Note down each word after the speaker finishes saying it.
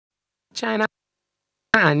China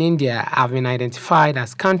and India have been identified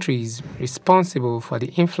as countries responsible for the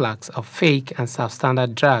influx of fake and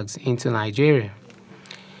substandard drugs into Nigeria.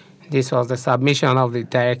 This was the submission of the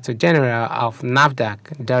Director-General of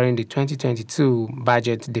N.A.F.D.A.C during the 2022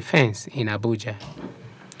 budget defense in Abuja.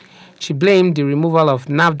 She blamed the removal of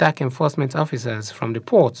N.A.F.D.A.C enforcement officers from the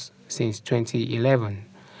ports since 2011.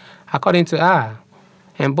 According to her,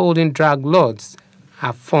 emboldened drug lords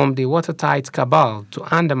have formed a watertight cabal to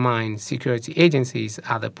undermine security agencies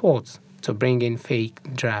at the ports to bring in fake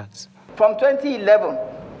drugs. From 2011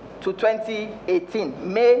 to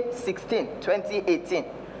 2018, May 16, 2018,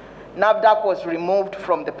 N.A.F.D.A.C was removed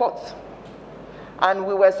from the ports. And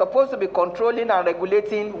we were supposed to be controlling and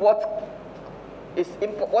regulating what is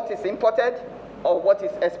imported or what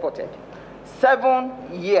is exported. 7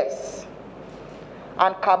 years,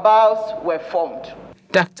 and cabals were formed.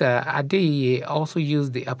 Dr. Adeyeye also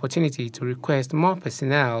used the opportunity to request more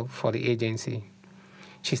personnel for the agency.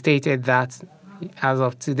 She stated that, as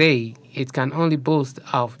of today, it can only boast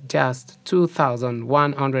of just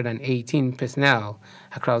 2,118 personnel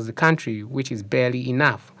across the country, which is barely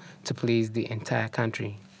enough to police the entire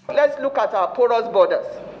country. Let's look at our porous borders.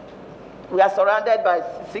 We are surrounded by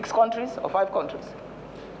 6 countries or 5 countries.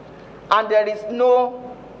 And there is no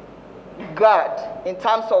guard in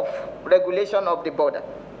terms of regulation of the border.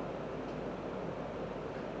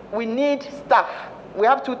 We need staff. We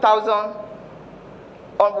have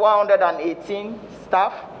 2,118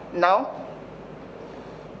 staff now.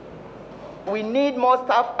 We need more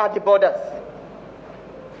staff at the borders.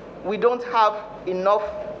 We don't have enough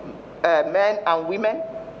men and women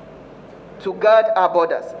to guard our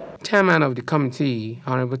borders. Chairman of the committee,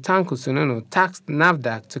 Honorable Tanko Sunono, tasked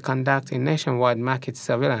N.A.F.D.A.C to conduct a nationwide market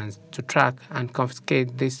surveillance to track and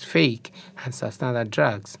confiscate these fake and substandard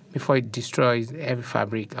drugs before it destroys every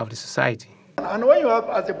fabric of the society. And when you have,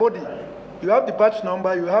 as a body, you have the batch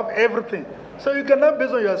number, you have everything. So you cannot,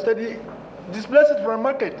 based on your study, displace it from the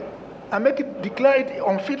market and make it, declare it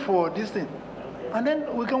unfit for this thing. And then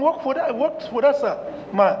we can work for that, sir.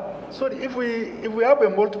 So if we have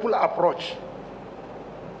a multiple approach,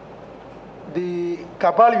 the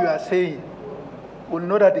cabal you are saying will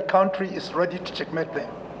know that the country is ready to checkmate them.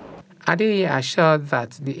 Adeyeye assured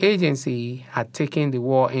that the agency had taken the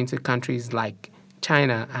war into countries like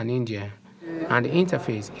China and India, and the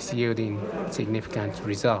interface is yielding significant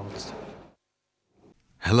results.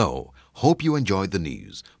 Hello, hope you enjoyed the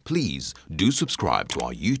news. Please do subscribe to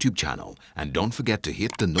our YouTube channel and don't forget to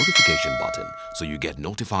hit the notification button so you get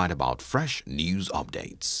notified about fresh news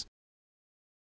updates.